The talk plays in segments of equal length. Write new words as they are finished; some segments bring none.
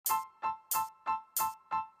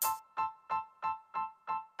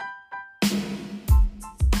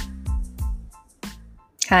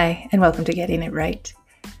Hi, and welcome to Getting It Right,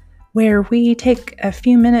 where we take a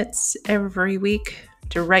few minutes every week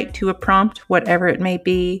to write to a prompt, whatever it may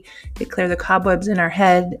be, to clear the cobwebs in our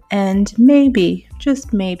head, and maybe,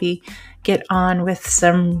 just maybe, get on with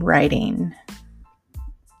some writing.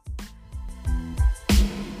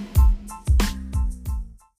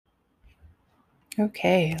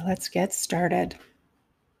 Okay, let's get started.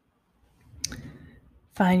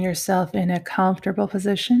 Find yourself in a comfortable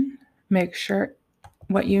position. Make sure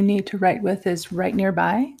what you need to write with is right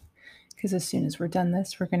nearby, because as soon as we're done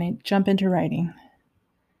this, we're going to jump into writing.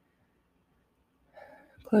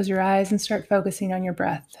 Close your eyes and start focusing on your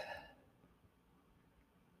breath.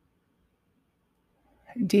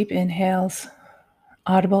 Deep inhales,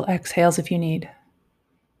 audible exhales if you need.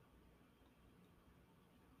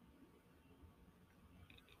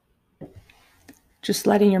 Just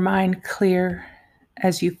letting your mind clear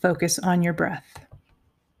as you focus on your breath.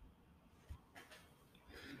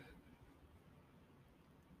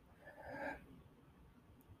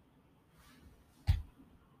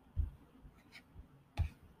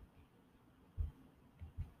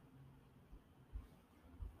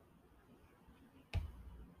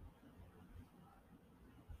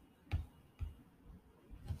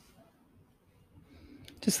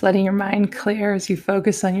 Just letting your mind clear as you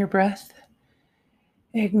focus on your breath,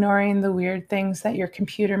 ignoring the weird things that your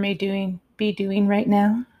computer may be doing right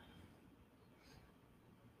now.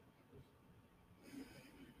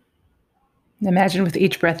 Imagine with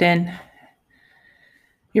each breath in,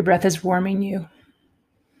 your breath is warming you.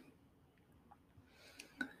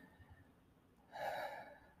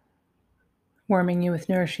 Warming you with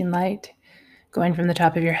nourishing light, going from the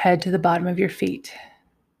top of your head to the bottom of your feet.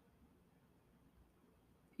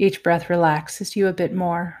 Each breath relaxes you a bit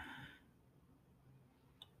more.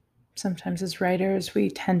 Sometimes as writers, we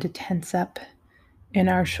tend to tense up in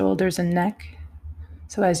our shoulders and neck.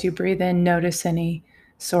 So as you breathe in, notice any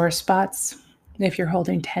sore spots. If you're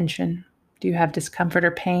holding tension, do you have discomfort or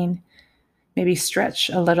pain? Maybe stretch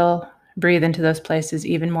a little, breathe into those places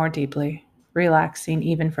even more deeply, relaxing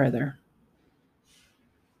even further.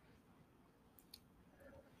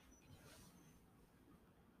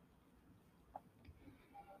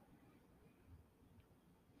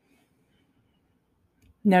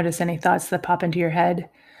 Notice any thoughts that pop into your head,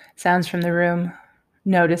 sounds from the room.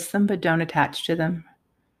 Notice them, but don't attach to them.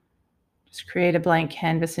 Just create a blank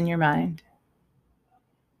canvas in your mind.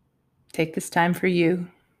 Take this time for you.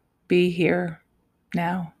 Be here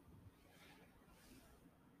now.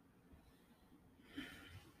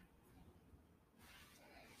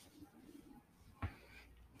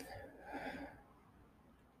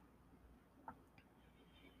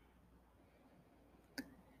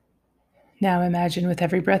 Now imagine with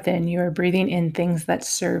every breath in, you are breathing in things that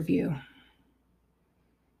serve you.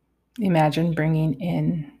 Imagine bringing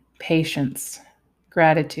in patience,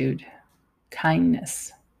 gratitude,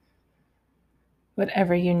 kindness,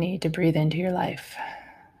 whatever you need to breathe into your life.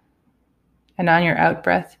 And on your out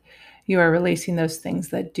breath, you are releasing those things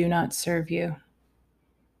that do not serve you.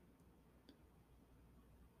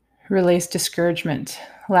 Release discouragement,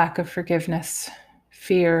 lack of forgiveness,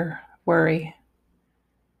 fear, worry.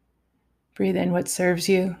 Breathe in what serves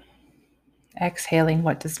you, exhaling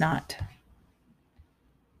what does not.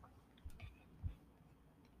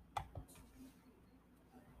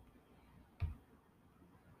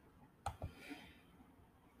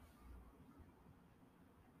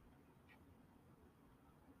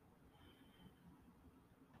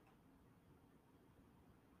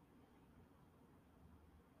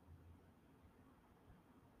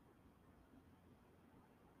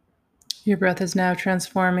 Your breath is now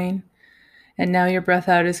transforming, and now your breath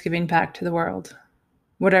out is giving back to the world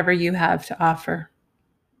whatever you have to offer.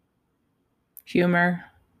 Humor,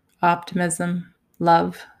 optimism,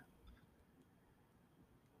 love,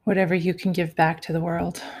 whatever you can give back to the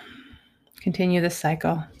world. Continue this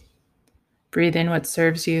cycle. Breathe in what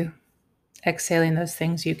serves you, exhaling those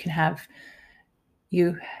things you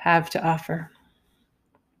have to offer.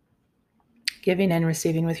 Giving and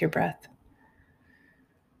receiving with your breath.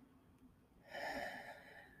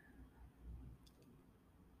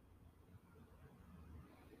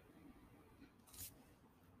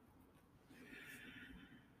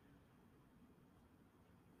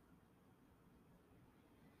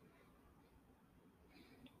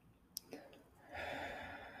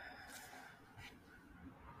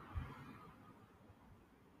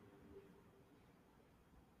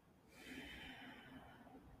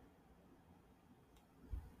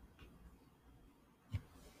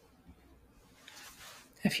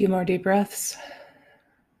 A few more deep breaths.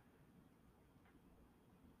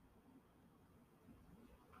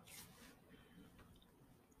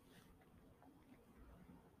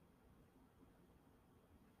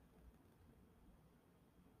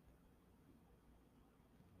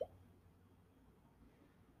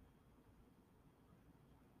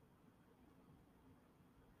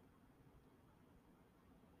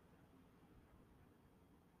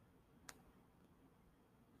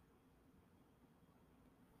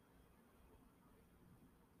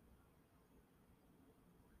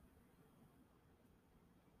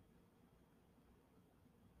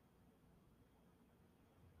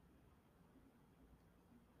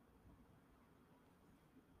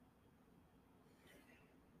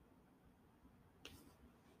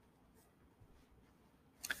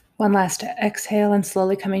 One last exhale and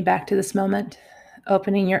slowly coming back to this moment,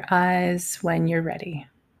 opening your eyes when you're ready.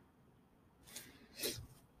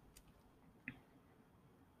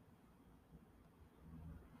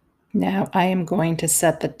 Now I am going to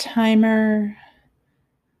set the timer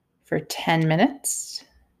for 10 minutes.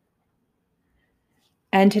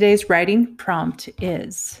 And today's writing prompt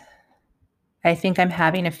is, I think I'm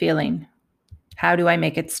having a feeling. How do I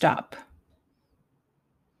make it stop?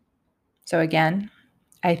 So again,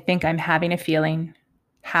 I think I'm having a feeling.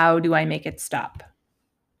 How do I make it stop?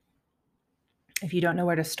 If you don't know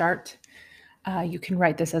where to start, you can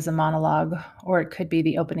write this as a monologue, or it could be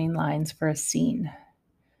the opening lines for a scene.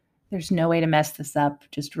 There's no way to mess this up.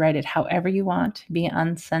 Just write it however you want, be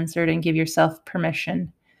uncensored, and give yourself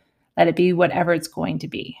permission. Let it be whatever it's going to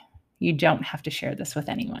be. You don't have to share this with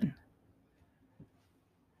anyone.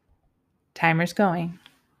 Timer's going.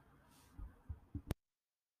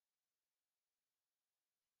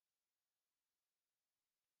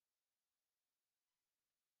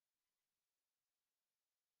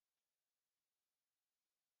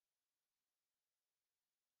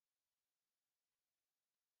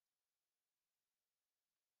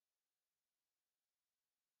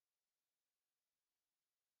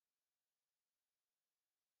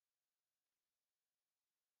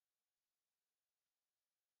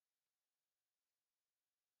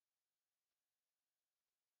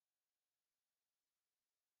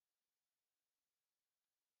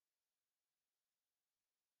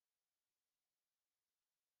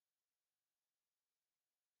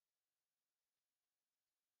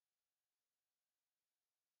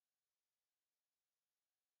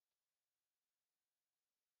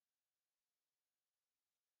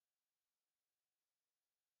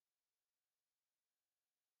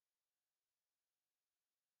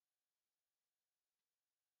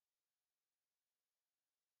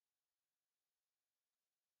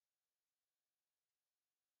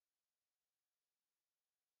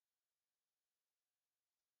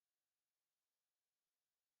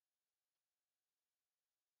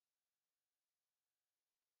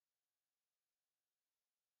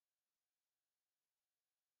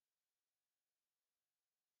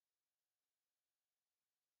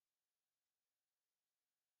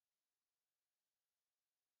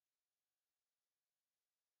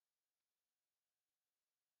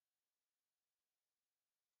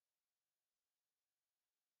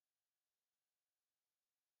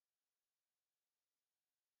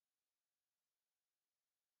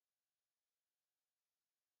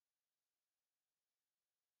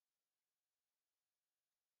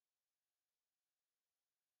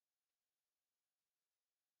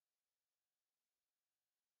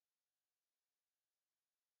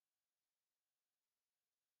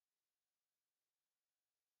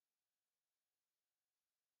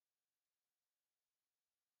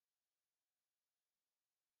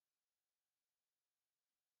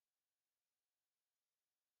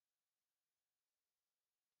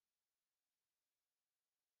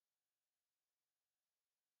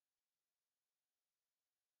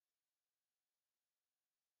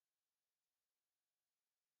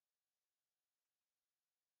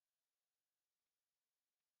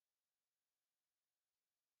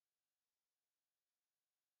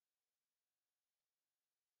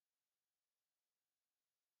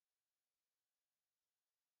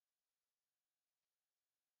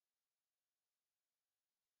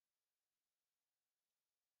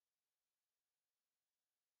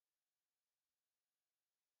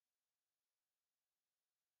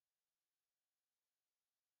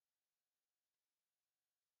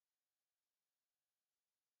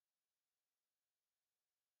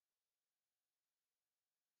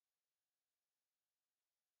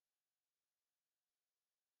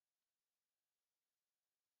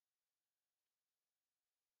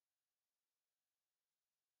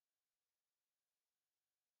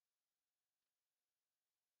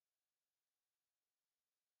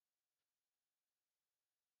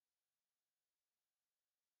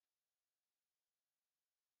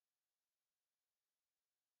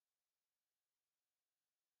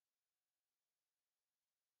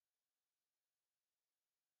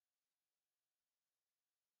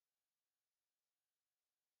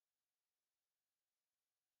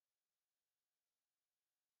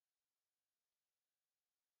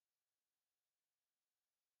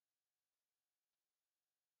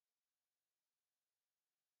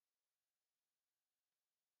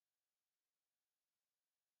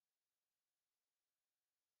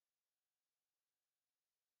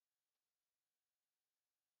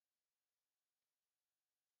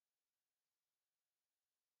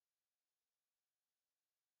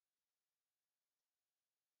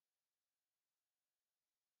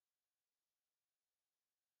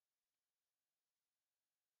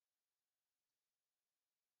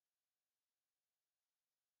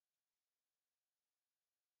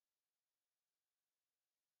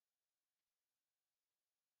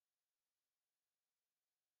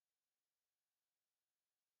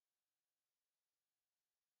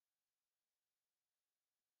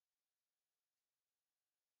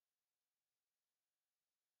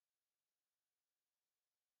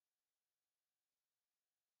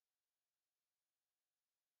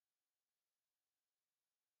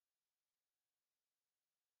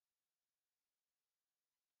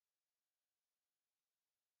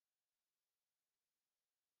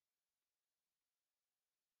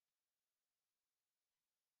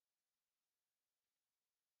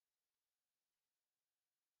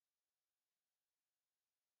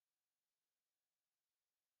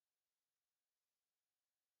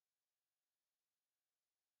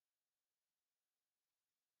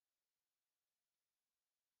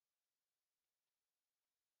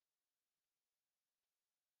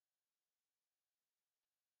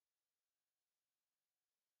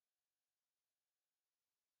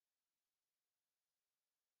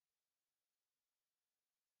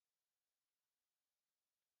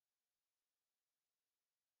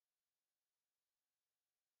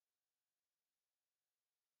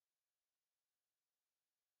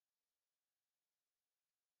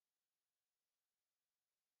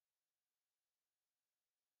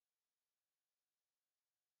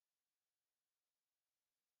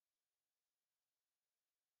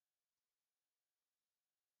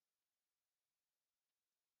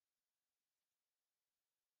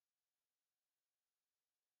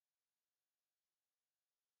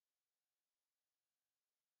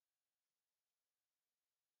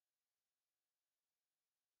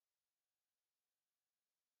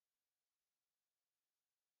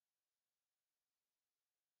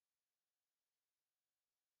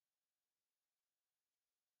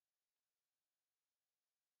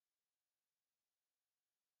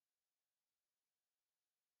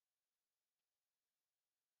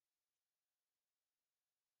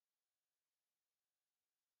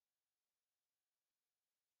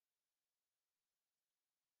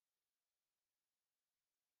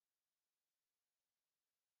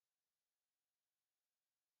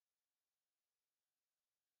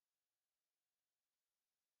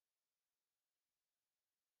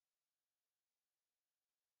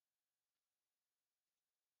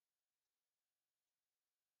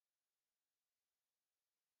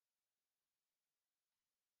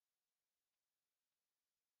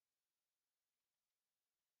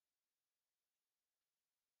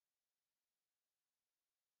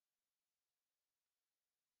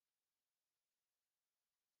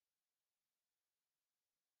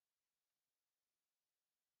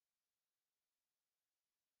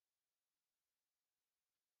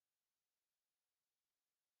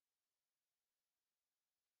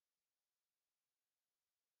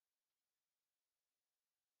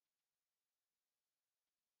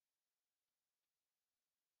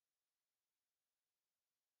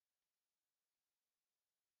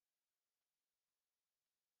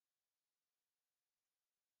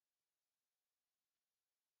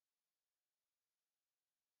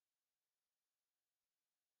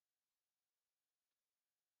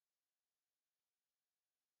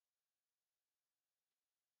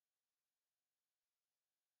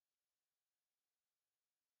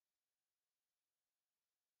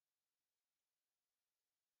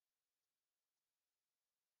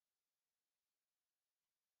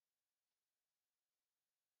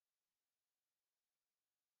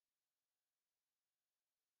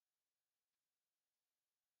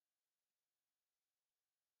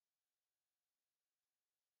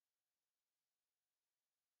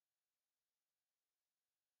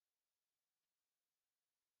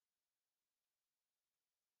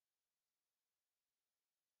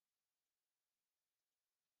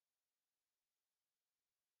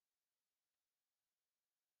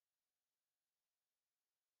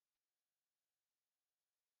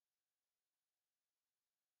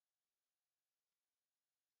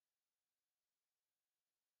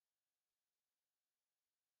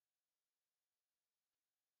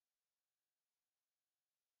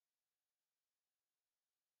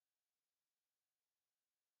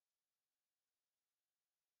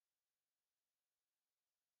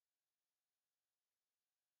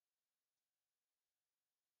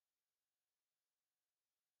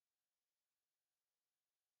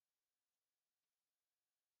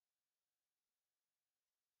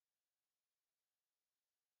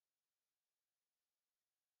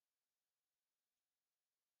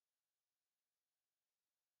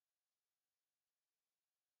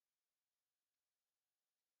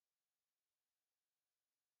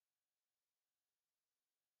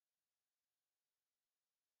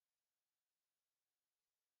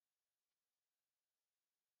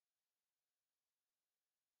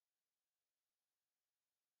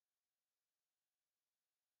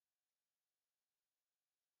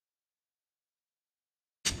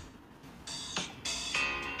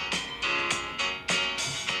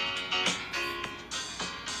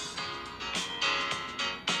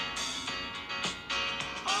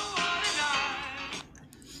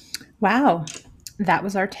 Wow, that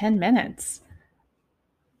was our 10 minutes.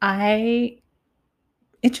 It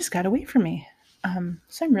just got away from me.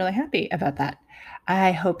 So I'm really happy about that.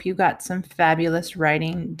 I hope you got some fabulous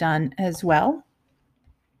writing done as well.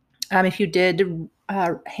 If you did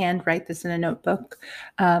handwrite this in a notebook,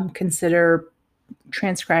 consider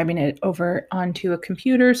transcribing it over onto a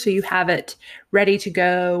computer so you have it ready to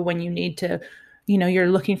go when you need to, you're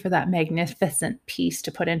looking for that magnificent piece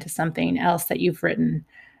to put into something else that you've written.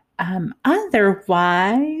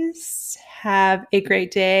 Otherwise, have a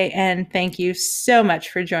great day and thank you so much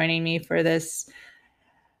for joining me for this.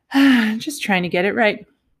 Just trying to get it right.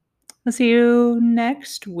 I'll see you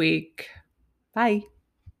next week. Bye.